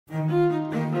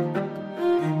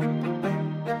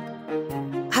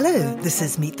Hello, this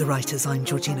is Meet the Writers. I'm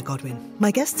Georgina Godwin. My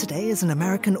guest today is an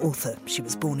American author. She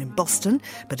was born in Boston,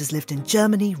 but has lived in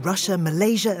Germany, Russia,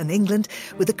 Malaysia and England,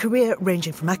 with a career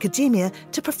ranging from academia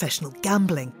to professional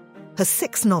gambling. Her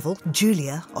sixth novel,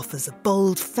 Julia, offers a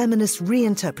bold feminist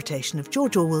reinterpretation of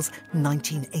George Orwell's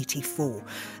 1984,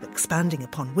 expanding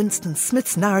upon Winston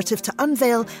Smith's narrative to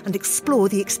unveil and explore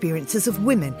the experiences of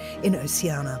women in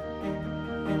Oceania.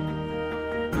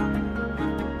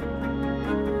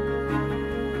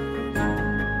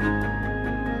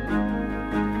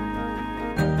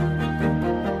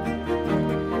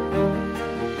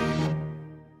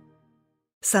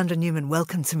 Sandra Newman,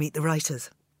 welcome to Meet the Writers.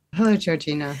 Hello,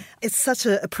 Georgina. It's such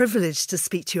a privilege to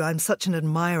speak to you. I'm such an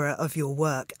admirer of your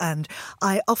work. And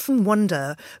I often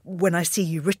wonder, when I see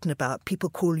you written about, people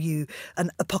call you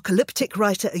an apocalyptic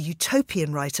writer, a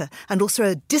utopian writer, and also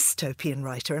a dystopian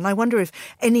writer. And I wonder if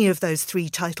any of those three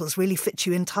titles really fit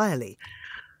you entirely.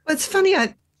 Well, it's funny.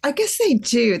 I guess they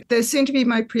do. They seem to be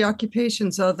my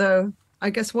preoccupations, although I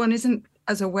guess one isn't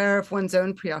as aware of one's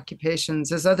own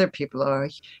preoccupations as other people are.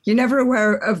 You're never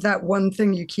aware of that one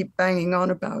thing you keep banging on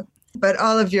about, but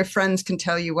all of your friends can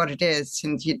tell you what it is,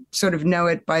 and you sort of know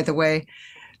it by the way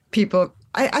people,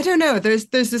 I don't know, there's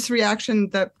this reaction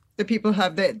that the people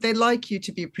have. They like you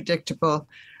to be predictable,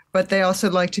 but they also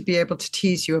like to be able to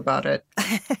tease you about it.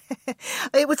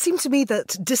 It would seem to me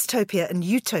that dystopia and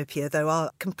utopia, though, are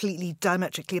completely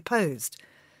diametrically opposed.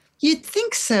 You'd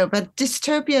think so, but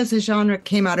dystopia as a genre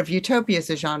came out of utopia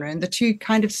as a genre, and the two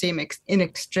kind of seem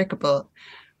inextricable.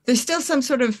 There's still some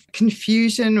sort of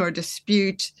confusion or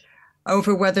dispute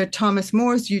over whether Thomas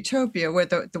More's utopia, where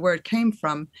the word came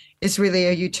from, is really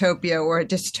a utopia or a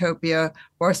dystopia,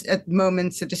 or at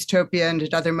moments a dystopia and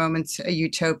at other moments a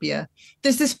utopia.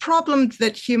 There's this problem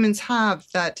that humans have,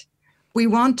 that we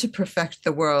want to perfect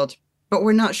the world, but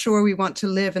we're not sure we want to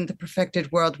live in the perfected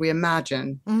world we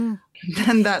imagine.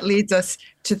 And that leads us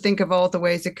to think of all the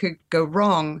ways it could go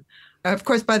wrong. Of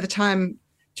course, by the time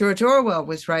George Orwell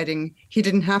was writing, he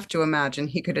didn't have to imagine.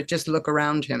 He could just look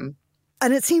around him.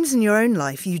 And it seems in your own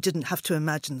life you didn't have to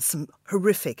imagine some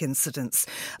horrific incidents.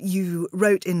 You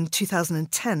wrote in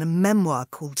 2010 a memoir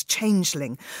called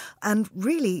Changeling. And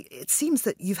really, it seems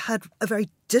that you've had a very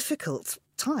difficult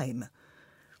time.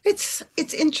 It's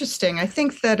interesting. I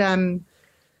think that I'm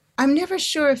never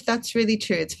sure if that's really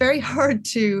true. It's very hard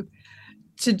to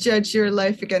judge your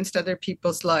life against other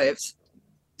people's lives.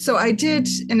 So I did,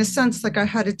 in a sense, like I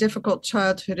had a difficult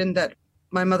childhood in that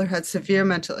my mother had severe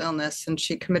mental illness and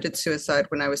she committed suicide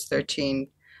when I was 13.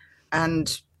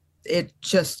 And it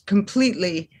just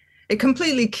completely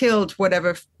killed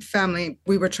whatever family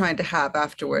we were trying to have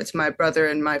afterwards. My brother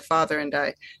and my father and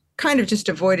I kind of just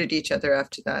avoided each other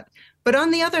after that. But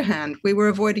on the other hand, we were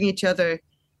avoiding each other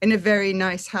in a very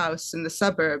nice house in the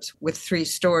suburbs with 3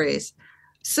 stories.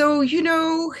 So, you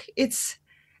know, it's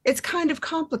kind of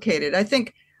complicated. I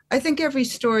think every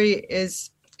story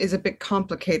is a bit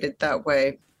complicated that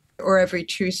way, or every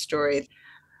true story,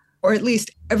 or at least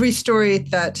every story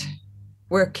that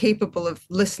we're capable of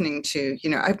listening to. You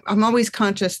know, I'm always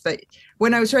conscious that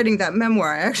when I was writing that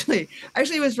memoir, I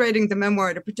actually was writing the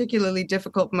memoir at a particularly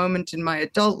difficult moment in my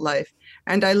adult life.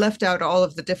 And I left out all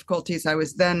of the difficulties I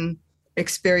was then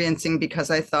experiencing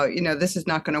because I thought, you know, this is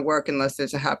not going to work unless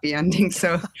there's a happy ending.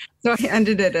 So I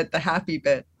ended it at the happy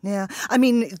bit. Yeah. I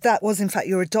mean, that was in fact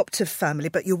your adoptive family,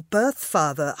 but your birth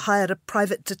father hired a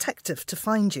private detective to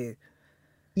find you.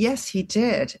 Yes, he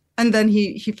did. And then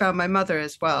he found my mother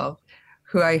as well,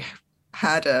 who I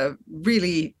had a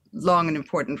really long and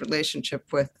important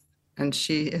relationship with. And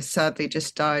she sadly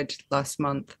just died last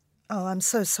month. Oh, I'm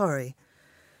so sorry.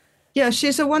 Yeah,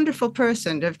 she's a wonderful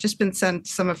person. I've just been sent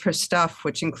some of her stuff,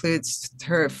 which includes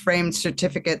her framed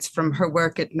certificates from her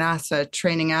work at NASA,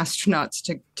 training astronauts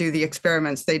to do the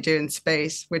experiments they do in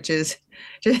space, which is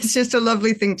just a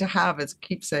lovely thing to have as a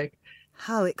keepsake.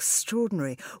 How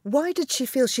extraordinary. Why did she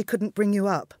feel she couldn't bring you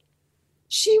up?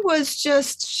 She was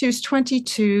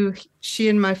 22. She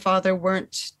and my father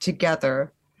weren't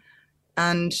together.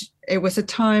 And it was a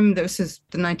time, this is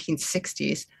the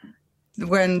 1960s,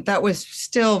 when that was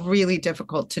still really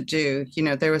difficult to do. You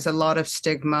know, there was a lot of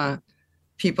stigma.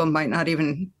 People might not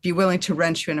even be willing to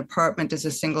rent you an apartment as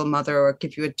a single mother or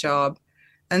give you a job.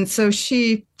 And so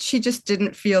she just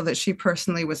didn't feel that she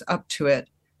personally was up to it.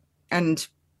 And,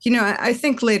 you know, I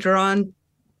think later on,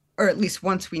 or at least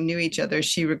once we knew each other,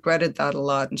 she regretted that a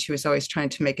lot. And she was always trying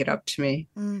to make it up to me.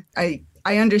 I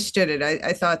understood it.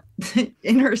 I thought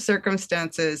in her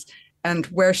circumstances and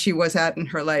where she was at in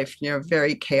her life, you know,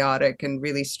 very chaotic and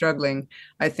really struggling,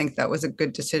 I think that was a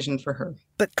good decision for her.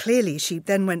 But clearly she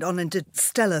then went on and did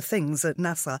stellar things at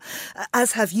NASA,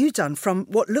 as have you done, from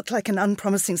what looked like an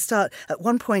unpromising start, at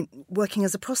one point working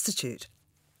as a prostitute.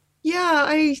 Yeah,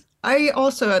 I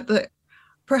also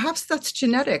perhaps that's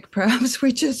genetic. Perhaps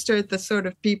we just are the sort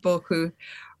of people who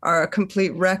are a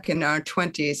complete wreck in our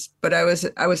 20s. But I was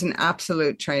an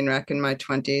absolute train wreck in my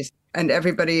 20s, and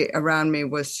everybody around me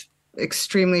was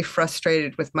extremely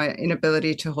frustrated with my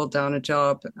inability to hold down a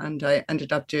job. And I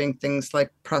ended up doing things like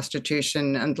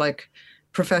prostitution and like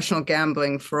professional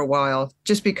gambling for a while,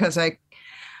 just because I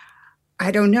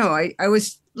don't know. I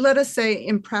was, let us say,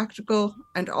 impractical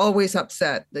and always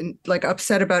upset, and like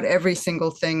upset about every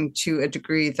single thing to a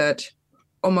degree that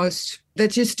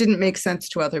just didn't make sense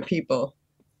to other people.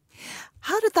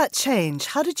 How did that change?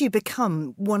 How did you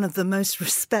become one of the most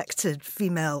respected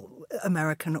female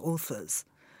American authors?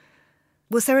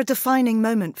 Was there a defining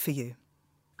moment for you?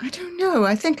 I don't know.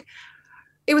 I think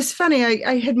it was funny.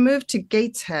 I had moved to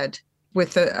Gateshead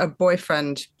with a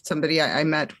boyfriend, somebody I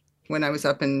met when I was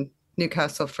up in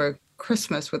Newcastle for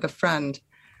Christmas with a friend.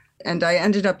 And I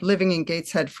ended up living in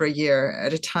Gateshead for a year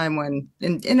at a time when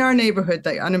in our neighborhood,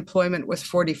 the unemployment was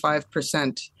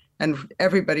 45%. And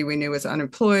everybody we knew was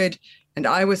unemployed. And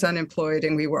I was unemployed,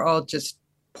 and we were all just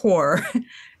poor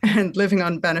and living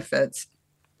on benefits.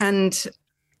 And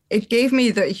it gave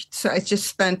me so I just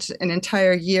spent an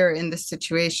entire year in this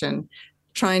situation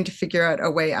trying to figure out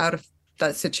a way out of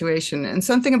that situation. And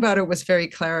something about it was very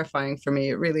clarifying for me.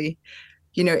 It really,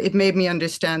 it made me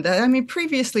understand that. I mean,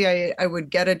 previously I would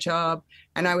get a job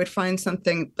and I would find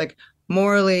something like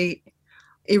morally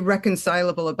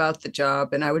irreconcilable about the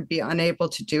job, and I would be unable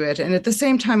to do it. And at the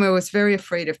same time, I was very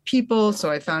afraid of people.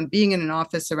 So I found being in an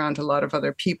office around a lot of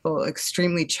other people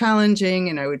extremely challenging,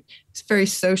 and it's very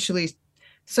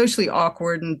socially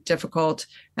awkward and difficult.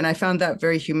 And I found that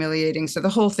very humiliating. So the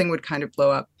whole thing would kind of blow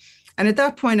up. And at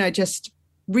that point, I just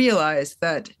realized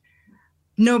that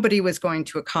nobody was going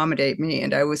to accommodate me.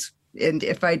 And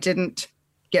if I didn't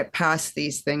get past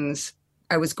these things,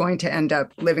 I was going to end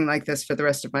up living like this for the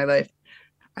rest of my life.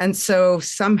 And so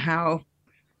somehow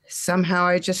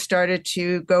I just started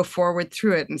to go forward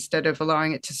through it instead of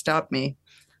allowing it to stop me.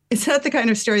 It's not the kind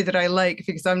of story that I like,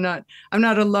 because I'm not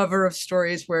a lover of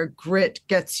stories where grit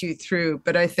gets you through.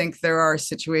 But I think there are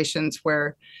situations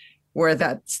where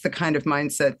that's the kind of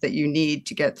mindset that you need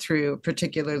to get through a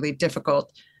particularly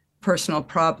difficult personal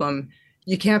problem.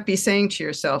 You can't be saying to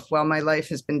yourself, well, my life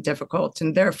has been difficult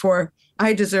and therefore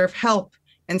I deserve help,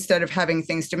 instead of having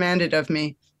things demanded of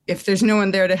me. If there's no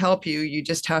one there to help you, you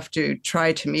just have to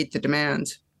try to meet the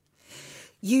demands.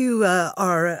 You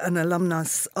are an alumni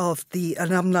of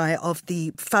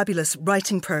the fabulous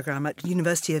writing programme at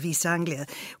University of East Anglia.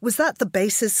 Was that the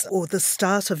basis or the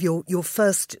start of your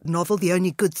first novel, The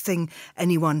Only Good Thing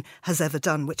Anyone Has Ever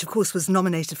Done, which of course was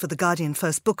nominated for the Guardian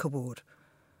First Book Award?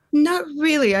 Not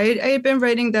really. I had been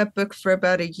writing that book for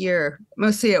about a year,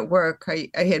 mostly at work. I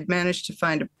had managed to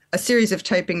find a series of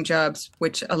typing jobs,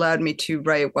 which allowed me to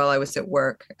write while I was at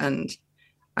work. And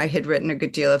I had written a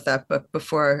good deal of that book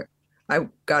before I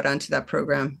got onto that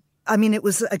program. I mean, it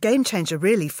was a game changer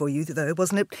really for you, though,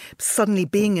 wasn't it? Suddenly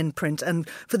being in print, and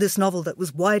for this novel that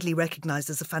was widely recognised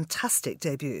as a fantastic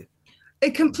debut.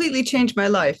 It completely changed my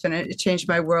life, and it changed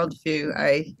my worldview.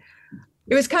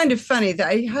 It was kind of funny that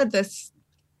I had this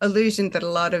illusion that a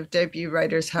lot of debut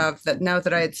writers have, that now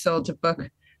that I had sold a book,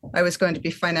 I was going to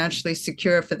be financially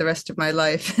secure for the rest of my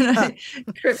life. And I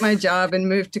quit my job and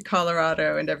moved to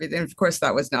Colorado and everything. Of course,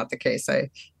 that was not the case. I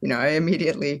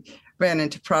immediately ran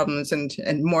into problems,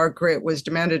 and more grit was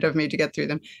demanded of me to get through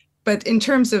them. But in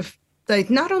terms of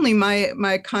like not only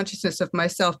my consciousness of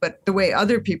myself, but the way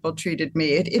other people treated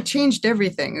me, it changed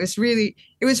everything. It was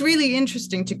really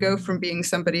interesting to go from being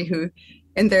somebody who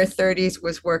in their 30s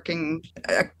was working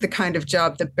the kind of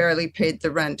job that barely paid the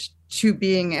rent, to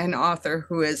being an author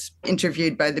who is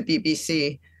interviewed by the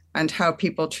BBC, and how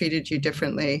people treated you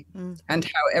differently and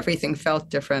how everything felt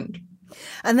different.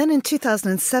 And then in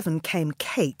 2007 came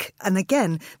Cake, and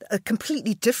again, a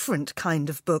completely different kind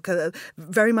of book,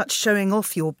 very much showing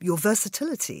off your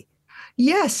versatility.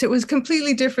 Yes, it was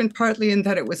completely different, partly in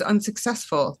that it was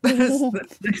unsuccessful. So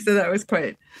that was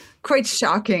quite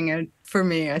shocking for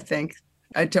me, I think.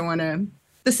 I don't want to...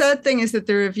 The sad thing is that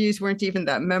the reviews weren't even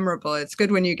that memorable. It's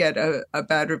good when you get a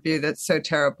bad review that's so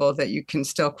terrible that you can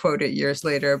still quote it years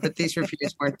later, but these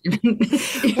reviews weren't even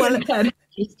that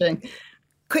interesting.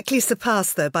 Quickly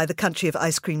surpassed, though, by The Country of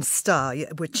Ice Cream Star,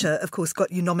 which, of course,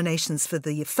 got you nominations for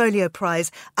the Folio Prize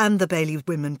and the Bailey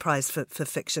Women Prize for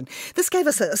fiction. This gave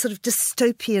us a sort of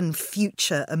dystopian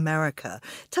future America.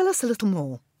 Tell us a little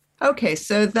more. Okay,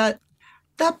 so that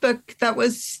book, that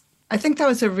was I think that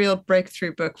was a real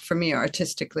breakthrough book for me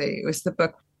artistically. It was the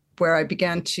book where I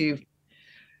began to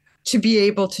be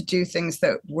able to do things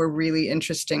that were really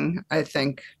interesting, I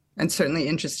think, and certainly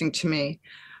interesting to me.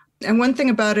 And one thing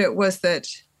about it was that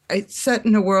it's set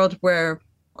in a world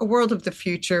of the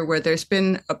future where there's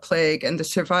been a plague and the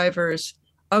survivors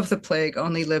of the plague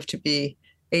only live to be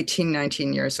 18,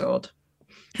 19 years old.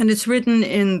 And it's written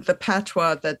in the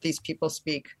patois that these people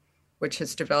speak, which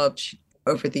has developed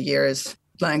over the years.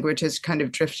 Language has kind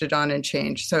of drifted on and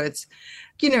changed. So it's,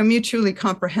 mutually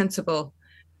comprehensible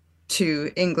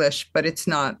to English, but it's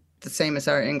not the same as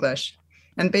our English.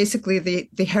 And basically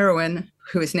the heroine,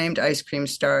 who is named Ice Cream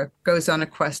Star, goes on a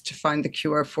quest to find the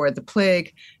cure for the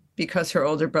plague because her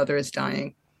older brother is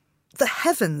dying. The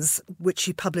Heavens, which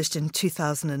you published in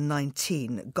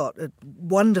 2019, got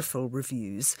wonderful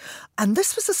reviews. And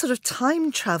this was a sort of time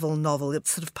travel novel.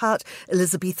 It's sort of part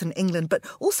Elizabethan England, but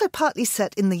also partly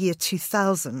set in the year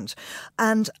 2000.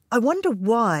 And I wonder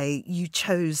why you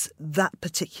chose that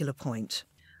particular point.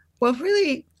 Well,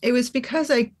 really, it was because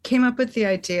I came up with the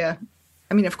idea.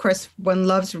 I mean, of course, one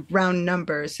loves round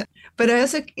numbers, but I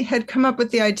also had come up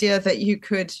with the idea that you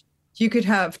could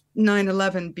have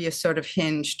 9/11 be a sort of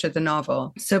hinge to the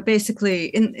novel. So basically,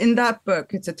 in that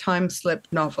book, it's a time slip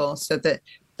novel, so that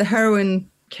the heroine,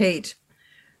 Kate,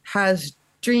 has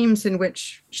dreams in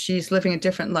which she's living a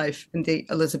different life in the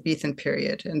Elizabethan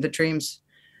period. And the dreams,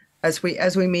 as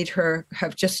we meet her,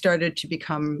 have just started to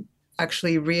become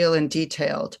actually real and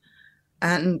detailed.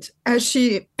 And as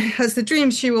she has the dream,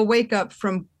 she will wake up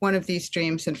from one of these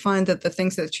dreams and find that the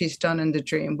things that she's done in the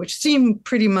dream, which seem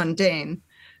pretty mundane,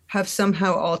 have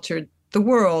somehow altered the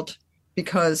world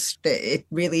because it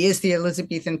really is the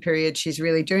Elizabethan period. She's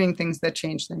really doing things that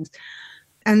change things.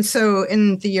 And so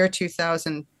in the year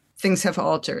 2000, things have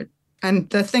altered. And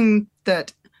the thing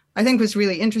that I think was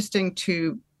really interesting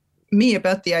to me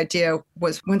about the idea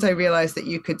was once I realized that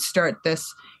you could start this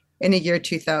in a year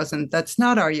 2000, that's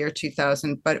not our year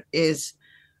 2000, but is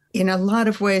in a lot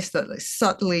of ways that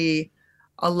subtly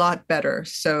a lot better.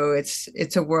 So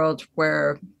it's a world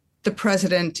where the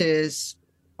president is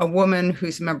a woman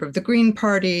who's a member of the Green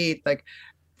Party. Like,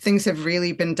 things have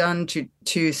really been done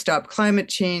to stop climate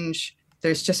change.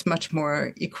 There's just much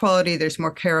more equality. There's more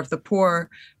care of the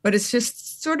poor, but it's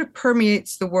just sort of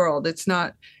permeates the world. It's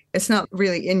not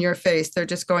really in your face. They're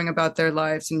just going about their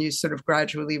lives, and you sort of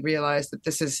gradually realize that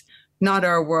this is not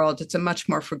our world. It's a much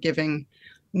more forgiving,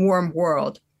 warm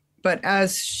world. But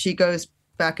as she goes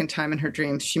back in time in her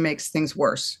dreams, she makes things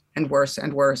worse and worse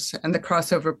and worse. And the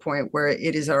crossover point where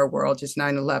it is our world is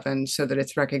 9/11, so that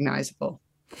it's recognizable.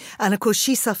 And of course,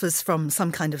 she suffers from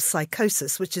some kind of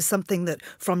psychosis, which is something that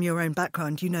from your own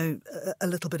background, you know a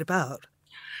little bit about.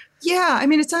 Yeah, I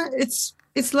mean,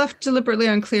 it's left deliberately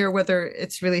unclear whether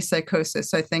it's really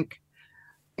psychosis. I think,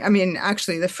 I mean,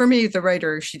 actually, for me, the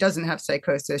writer, she doesn't have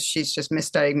psychosis. She's just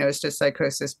misdiagnosed as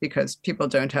psychosis because people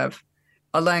don't have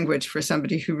a language for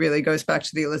somebody who really goes back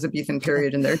to the Elizabethan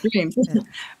period in their dreams. Yeah.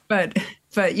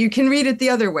 But you can read it the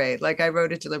other way. Like, I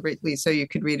wrote it deliberately so you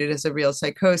could read it as a real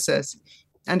psychosis.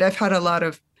 And I've had a lot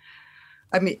of,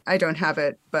 I mean, I don't have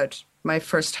it, but my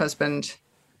first husband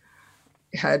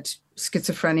had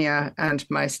schizophrenia, and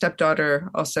my stepdaughter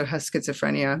also has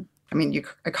schizophrenia. I mean,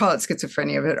 I call it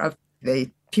schizophrenia, but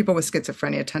people with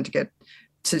schizophrenia tend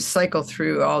to cycle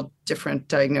through all different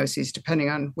diagnoses depending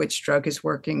on which drug is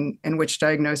working and which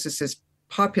diagnosis is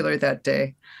popular that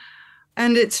day.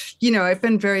 And it's, I've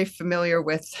been very familiar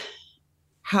with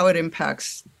how it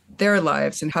impacts their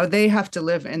lives and how they have to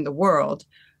live in the world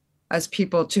as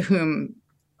people to whom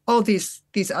all these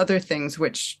other things,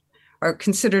 which are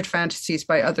considered fantasies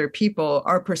by other people,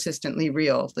 are persistently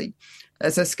real. Like,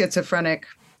 as a schizophrenic,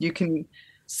 you can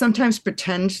sometimes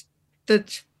pretend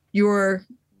that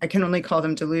I can only call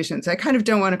them delusions. I kind of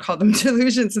don't want to call them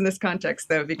delusions in this context,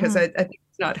 though, because I think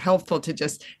it's not helpful to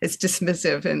it's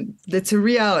dismissive, and it's a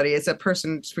reality. It's a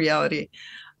person's reality.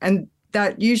 And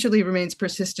that usually remains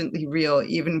persistently real,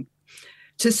 even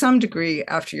to some degree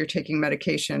after you're taking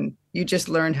medication. You just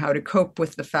learn how to cope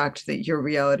with the fact that your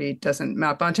reality doesn't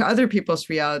map onto other people's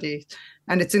reality.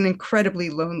 And it's an incredibly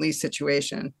lonely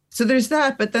situation. So there's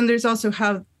that, but then there's also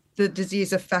how the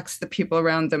disease affects the people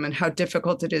around them and how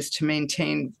difficult it is to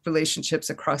maintain relationships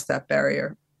across that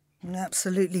barrier.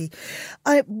 Absolutely.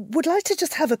 I would like to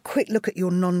just have a quick look at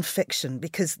your non-fiction,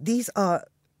 because these are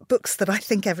books that I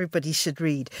think everybody should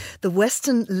read. The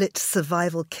Western Lit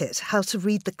Survival Kit, How to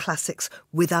Read the Classics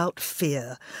Without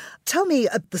Fear. Tell me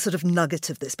the sort of nugget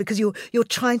of this, because you're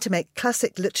trying to make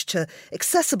classic literature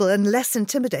accessible and less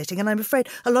intimidating, and I'm afraid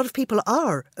a lot of people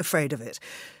are afraid of it.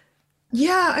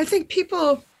 Yeah, I think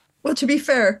people Well, to be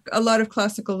fair, a lot of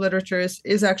classical literature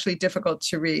is actually difficult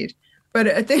to read. But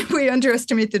I think we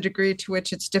underestimate the degree to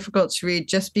which it's difficult to read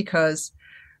just because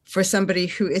for somebody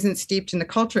who isn't steeped in the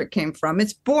culture it came from,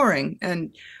 it's boring.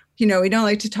 And, we don't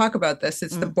like to talk about this.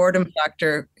 It's the boredom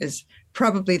factor is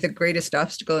probably the greatest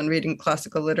obstacle in reading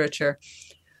classical literature.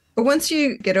 But once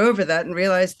you get over that and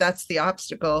realize that's the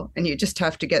obstacle and you just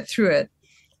have to get through it,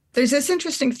 there's this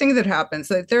interesting thing that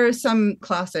happens. Like there are some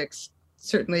classics,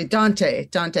 certainly Dante,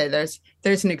 there's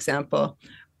an example,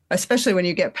 especially when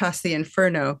you get past the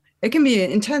Inferno. It can be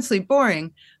intensely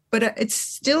boring, but it's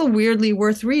still weirdly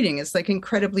worth reading. It's like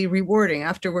incredibly rewarding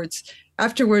afterwards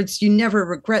you never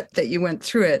regret that you went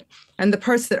through it. And the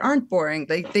parts that aren't boring,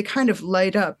 they kind of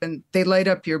light up, and they light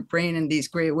up your brain in these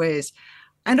great ways.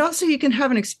 And also you can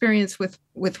have an experience with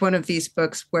one of these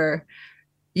books where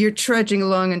you're trudging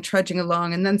along,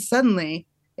 and then suddenly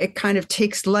it kind of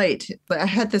takes light. I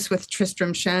had this with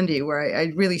Tristram Shandy, where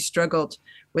I really struggled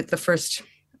with the first,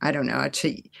 I don't know,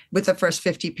 with the first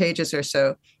 50 pages or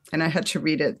so, and I had to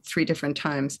read it 3 different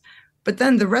times. But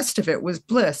then the rest of it was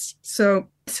bliss. So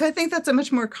I think that's a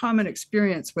much more common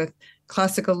experience with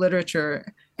classical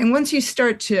literature. And once you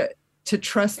start to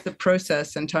trust the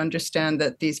process and to understand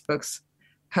that these books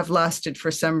have lasted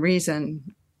for some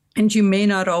reason, and you may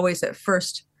not always at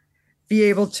first be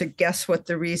able to guess what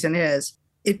the reason is,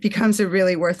 it becomes a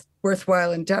really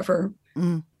worthwhile endeavor.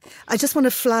 I just want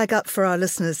to flag up for our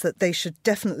listeners that they should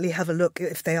definitely have a look,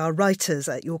 if they are writers,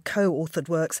 at your co-authored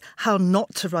works, How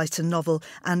Not to Write a Novel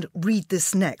and Read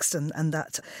This Next. And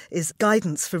that is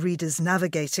guidance for readers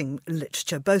navigating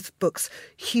literature. Both books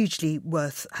hugely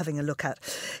worth having a look at.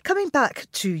 Coming back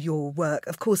to your work,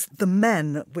 of course, The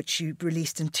Men, which you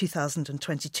released in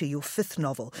 2022, your 5th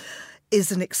novel, is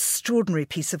an extraordinary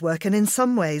piece of work. And in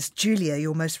some ways, Julia,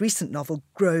 your most recent novel,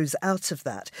 grows out of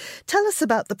that. Tell us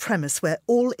about the premise where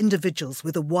all individuals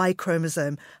with a Y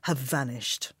chromosome have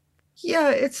vanished. Yeah,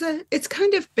 it's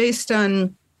kind of based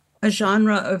on a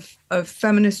genre of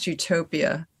feminist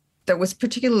utopia that was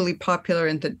particularly popular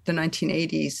in the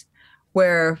 1980s,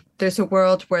 where there's a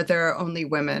world where there are only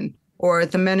women, or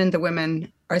the men and the women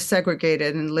are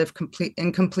segregated and live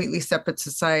in completely separate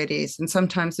societies. And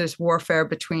sometimes there's warfare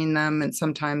between them, and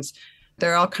sometimes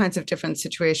there are all kinds of different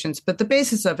situations. But the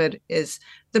basis of it is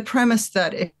the premise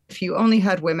that if you only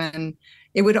had women,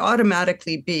 it would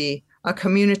automatically be a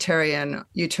communitarian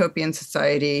utopian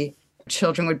society.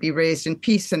 Children would be raised in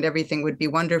peace and everything would be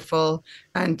wonderful.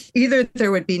 And either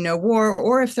there would be no war,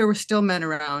 or if there were still men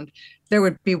around, there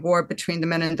would be war between the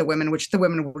men and the women, which the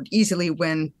women would easily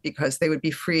win because they would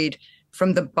be freed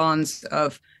from the bonds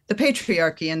of the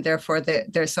patriarchy, and therefore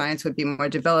their science would be more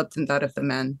developed than that of the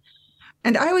men.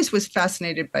 And I always was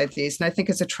fascinated by these. And I think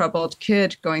as a troubled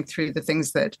kid going through the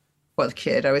things that,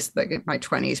 I was like in my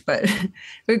 20s,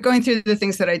 but going through the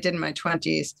things that I did in my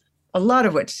 20s, a lot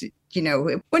of which,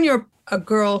 when you're a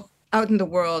girl out in the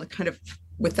world, kind of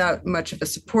without much of a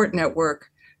support network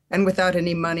and without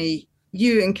any money,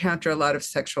 you encounter a lot of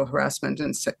sexual harassment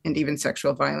and even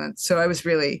sexual violence. So I was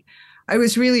really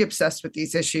obsessed with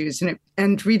these issues,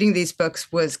 and reading these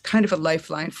books was kind of a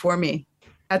lifeline for me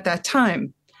at that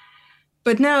time.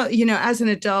 But now, as an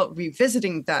adult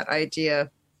revisiting that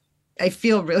idea, I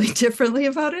feel really differently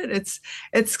about it.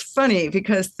 It's funny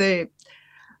because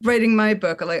writing my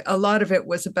book, like a lot of it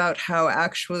was about how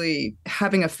actually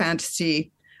having a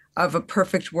fantasy of a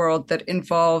perfect world that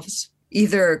involves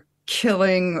either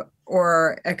killing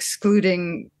or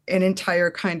excluding an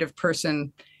entire kind of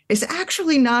person is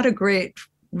actually not a great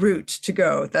route to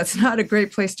go. That's not a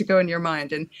great place to go in your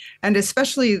mind. And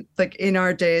especially like in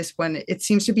our days when it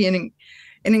seems to be an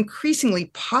increasingly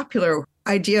popular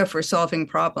idea for solving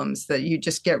problems, that you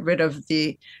just get rid of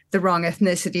the wrong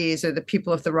ethnicities or the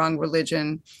people of the wrong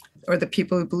religion or the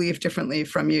people who believe differently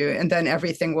from you, and then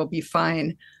everything will be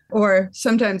fine. Or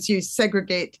sometimes you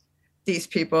segregate these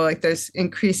people. Like there's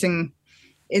increasing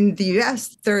in the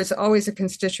US, there's always a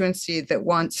constituency that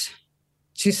wants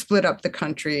to split up the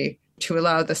country to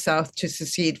allow the South to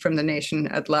secede from the nation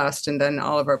at last, and then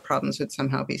all of our problems would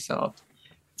somehow be solved.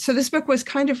 So this book was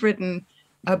kind of written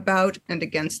about and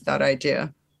against that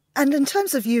idea. And in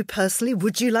terms of you personally,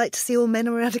 would you like to see all men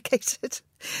eradicated?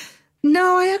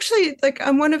 No, I actually,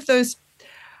 I'm one of those,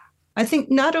 I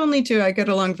think not only do I get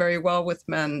along very well with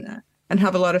men and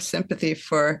have a lot of sympathy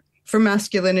for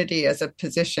masculinity as a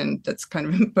position that's kind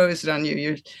of imposed on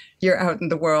you. You're out in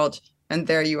the world and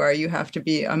there you are, you have to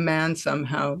be a man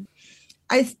somehow.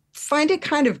 I find it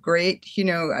kind of great.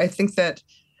 I think that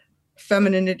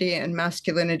femininity and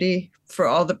masculinity, for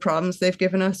all the problems they've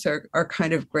given us, are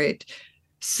kind of great.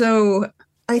 So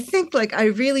I think I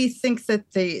really think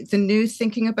that the new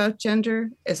thinking about gender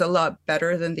is a lot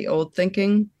better than the old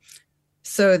thinking.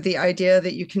 So the idea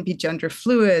that you can be gender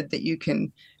fluid, that you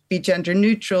can be gender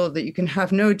neutral, that you can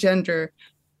have no gender,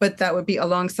 but that would be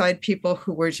alongside people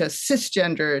who were just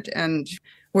cisgendered and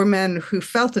were men who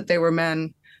felt that they were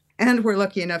men and were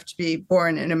lucky enough to be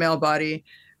born in a male body,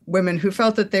 women who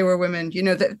felt that they were women.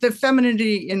 The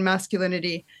femininity and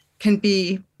masculinity can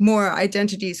be more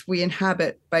identities we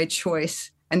inhabit by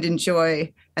choice and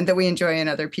enjoy, and that we enjoy in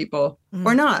other people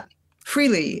or not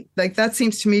freely. That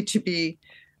seems to me to be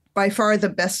by far the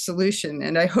best solution.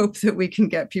 And I hope that we can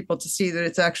get people to see that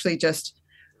it's actually just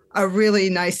a really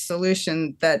nice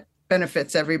solution that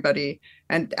benefits everybody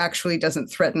and actually doesn't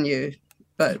threaten you.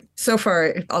 But so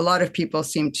far, a lot of people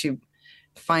seem to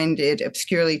find it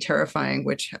obscurely terrifying,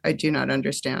 which I do not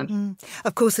understand.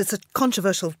 Of course, it's a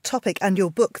controversial topic, and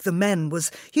your book, The Men,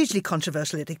 was hugely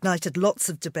controversial. It ignited lots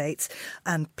of debates,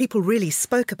 and people really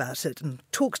spoke about it and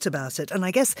talked about it. And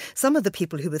I guess some of the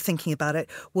people who were thinking about it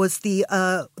was the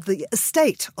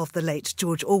estate of the late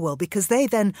George Orwell, because they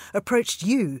then approached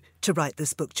you to write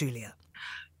this book, Julia.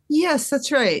 Yes,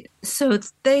 that's right. So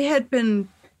they'd been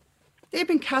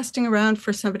casting around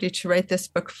for somebody to write this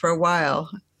book for a while.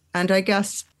 And I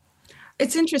guess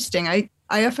it's interesting. I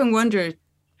often wonder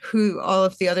who all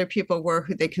of the other people were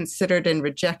who they considered and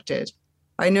rejected.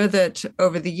 I know that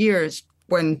over the years,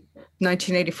 when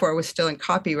 1984 was still in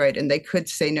copyright and they could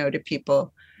say no to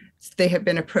people, they have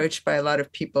been approached by a lot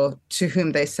of people to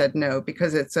whom they said no,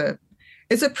 because it's a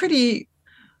pretty,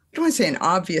 I don't want to say an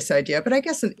obvious idea, but I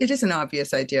guess it is an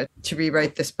obvious idea to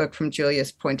rewrite this book from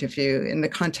Julia's point of view in the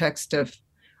context of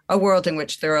a world in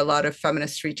which there are a lot of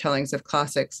feminist retellings of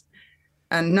classics.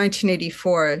 And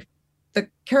 1984, the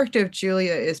character of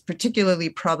Julia is particularly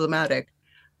problematic.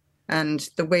 And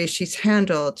the way she's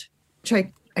handled,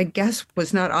 which I guess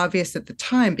was not obvious at the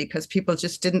time because people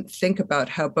just didn't think about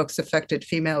how books affected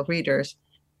female readers.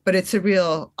 But it's a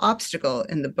real obstacle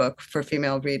in the book for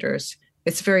female readers.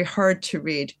 It's very hard to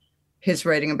read his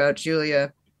writing about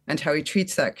Julia and how he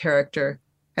treats that character.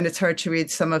 And it's hard to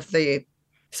read some of the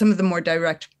more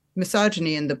direct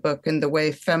misogyny in the book and the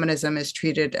way feminism is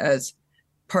treated as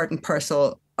part and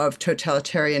parcel of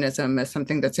totalitarianism, as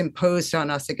something that's imposed on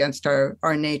us against our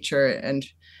nature and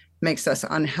makes us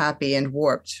unhappy and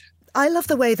warped. I love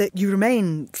the way that you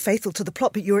remain faithful to the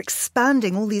plot, but you're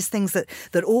expanding all these things that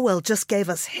Orwell just gave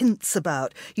us hints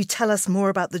about. You tell us more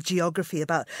about the geography,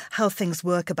 about how things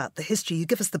work, about the history. You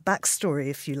give us the backstory,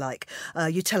 if you like.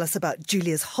 You tell us about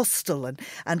Julia's hostel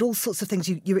and all sorts of things.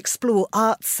 You explore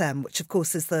ArtSem, which of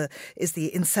course is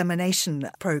the insemination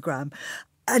program.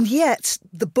 And yet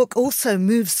the book also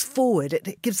moves forward.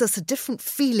 It gives us a different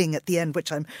feeling at the end,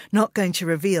 which I'm not going to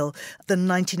reveal, than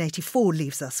 1984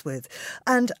 leaves us with.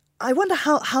 And I wonder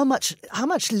how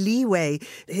much leeway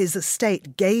his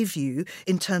estate gave you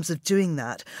in terms of doing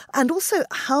that, and also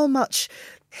how much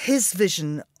his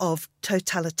vision of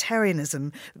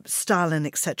totalitarianism, Stalin,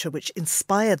 etc., which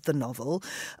inspired the novel,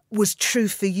 was true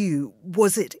for you.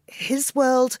 Was it his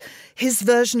world, his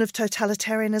version of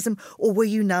totalitarianism, or were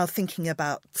you now thinking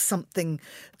about something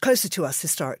closer to us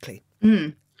historically?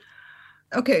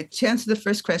 Okay, to answer the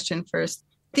first question first,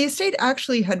 the estate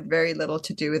actually had very little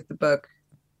to do with the book.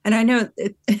 And I know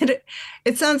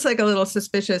it sounds like a little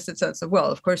suspicious. It sounds, well,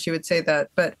 of course you would say that,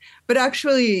 but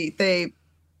actually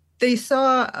they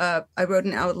saw I wrote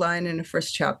an outline in the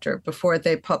first chapter before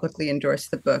they publicly endorsed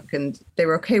the book, and they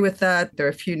were okay with that. There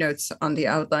were a few notes on the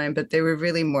outline, but they were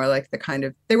really more like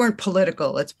they weren't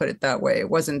political, let's put it that way.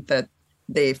 It wasn't that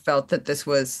they felt that this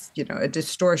was, a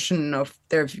distortion of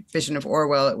their vision of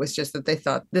Orwell. It was just that they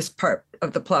thought this part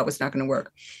of the plot was not going to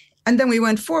work. And then we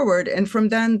went forward, and from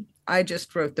then I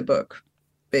just wrote the book.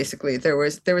 Basically, there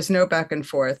was no back and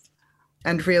forth.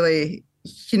 And really,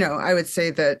 I would say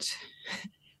that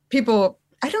people,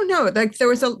 I don't know, there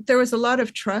was a lot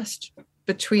of trust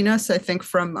between us. I think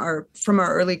from our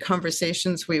early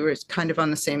conversations, we were kind of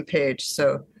on the same page.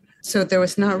 So there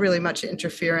was not really much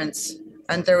interference,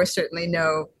 and there was certainly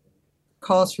no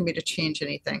calls for me to change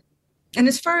anything. And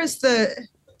as far as the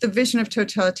vision of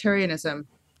totalitarianism,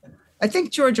 I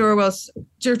think George Orwell's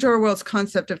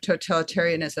concept of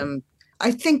totalitarianism,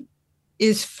 I think,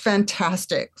 is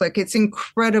fantastic. It's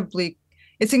incredibly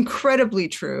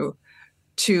true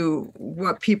to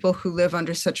what people who live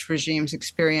under such regimes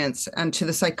experience and to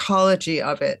the psychology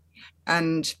of it.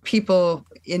 And people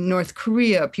in North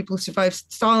Korea, people who survived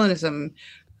Stalinism,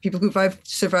 people who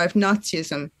survived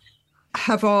Nazism,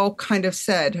 have all kind of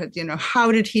said,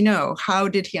 how did he know? How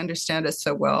did he understand us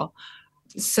so well?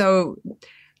 So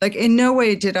Like in no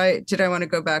way did I want to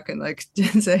go back and like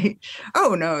say,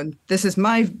 oh no, this is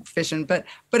my vision. But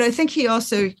I think he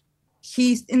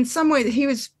in some way he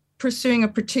was pursuing a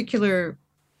particular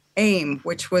aim,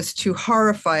 which was to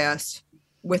horrify us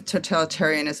with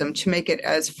totalitarianism, to make it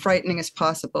as frightening as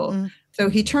possible. So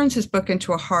he turns his book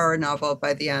into a horror novel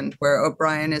by the end, where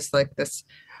O'Brien is like this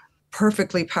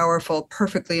perfectly powerful,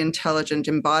 perfectly intelligent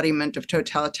embodiment of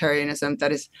totalitarianism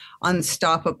that is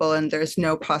unstoppable and there's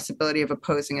no possibility of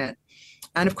opposing it.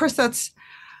 And of course, that's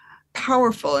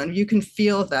powerful and you can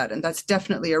feel that. And that's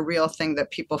definitely a real thing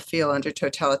that people feel under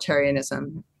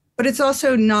totalitarianism. But it's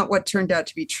also not what turned out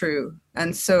to be true.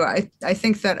 And so I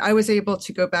think that I was able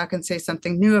to go back and say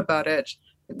something new about it.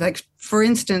 Like, for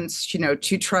instance,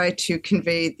 to try to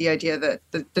convey the idea that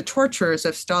the torturers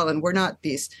of Stalin were not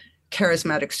these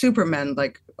charismatic supermen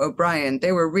like O'Brien.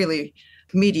 They were really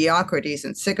mediocrities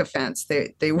and sycophants.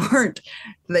 They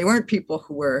weren't people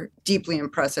who were deeply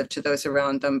impressive to those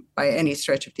around them by any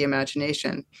stretch of the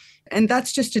imagination. And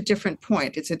that's just a different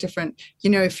point. It's a different,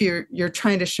 if you're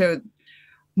trying to show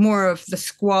more of the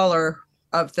squalor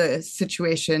of the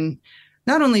situation,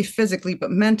 not only physically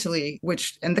but mentally,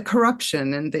 and the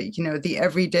corruption and the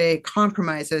everyday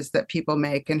compromises that people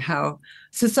make, and how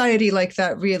society like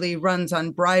that really runs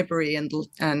on bribery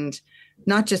and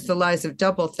not just the lies of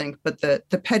doublethink, but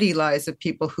the petty lies of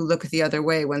people who look the other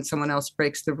way when someone else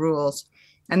breaks the rules.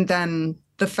 And then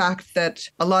the fact that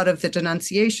a lot of the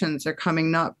denunciations are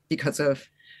coming not because of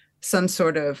some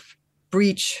sort of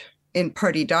breach in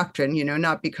party doctrine,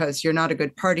 not because you're not a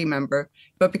good party member,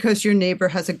 but because your neighbor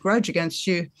has a grudge against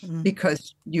you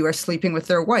because you are sleeping with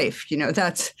their wife.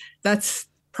 That's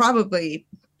probably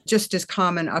just as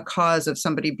common a cause of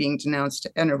somebody being denounced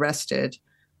and arrested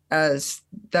as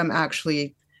them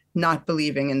actually not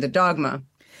believing in the dogma.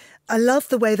 I love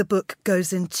the way the book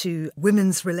goes into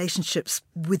women's relationships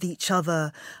with each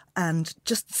other and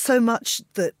just so much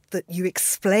that you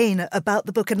explain about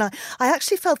the book. And I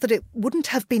actually felt that it wouldn't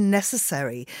have been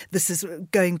necessary. This is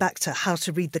going back to how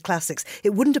to read the classics. It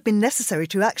wouldn't have been necessary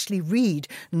to actually read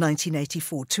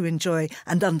 1984 to enjoy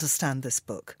and understand this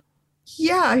book.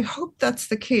 Yeah, I hope that's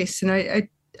the case. And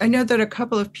I know that a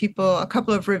couple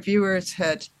of reviewers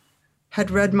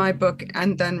had read my book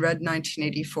and then read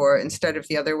 1984 instead of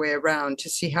the other way around to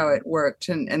see how it worked.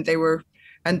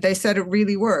 And they said it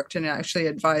really worked and actually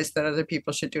advised that other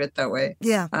people should do it that way.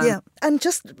 Yeah. And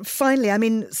just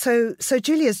finally, so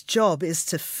Julia's job is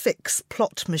to fix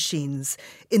plot machines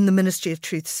in the Ministry of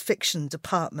Truth's fiction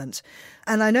department.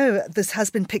 And I know this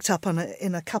has been picked up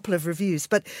in a couple of reviews,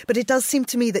 but it does seem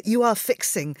to me that you are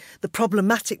fixing the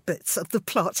problematic bits of the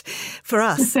plot for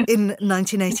us in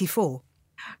 1984.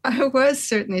 I was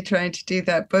certainly trying to do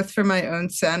that, both for my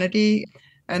own sanity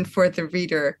and for the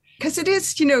reader. Because it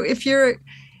is, if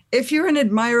you're an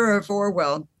admirer of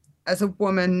Orwell as a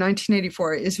woman,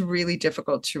 1984 is really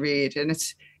difficult to read. And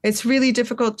it's really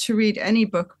difficult to read any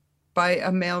book by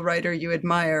a male writer you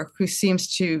admire who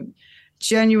seems to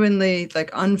genuinely, like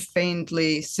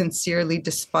unfeignedly, sincerely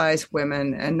despise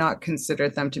women and not consider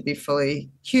them to be fully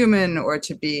human or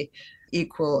to be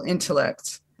equal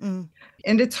intellects.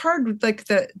 And it's hard, like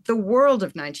the world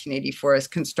of 1984 is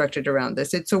constructed around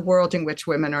this. It's a world in which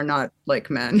women are not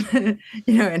like men,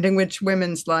 and in which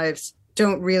women's lives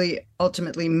don't really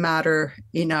ultimately matter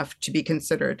enough to be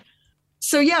considered.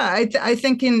 So, yeah, I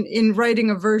think in writing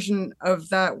a version of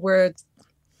that where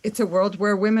it's a world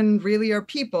where women really are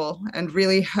people and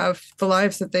really have the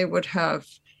lives that they would have,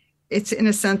 it's in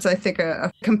a sense, I think,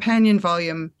 a companion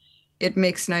volume. It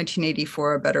makes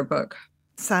 1984 a better book.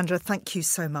 Sandra, thank you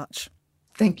so much.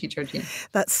 Thank you, Georgina.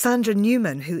 That's Sandra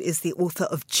Newman, who is the author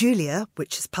of Julia,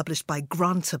 which is published by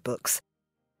Granta Books.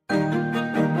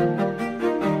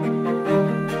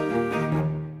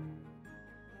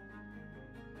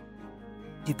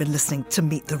 You've been listening to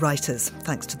Meet the Writers,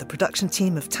 thanks to the production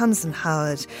team of Tamsin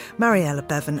Howard, Mariella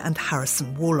Bevan and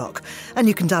Harrison Warlock. And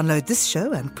you can download this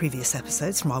show and previous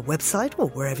episodes from our website or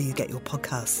wherever you get your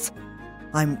podcasts.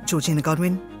 I'm Georgina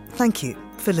Godwin. Thank you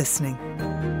for listening.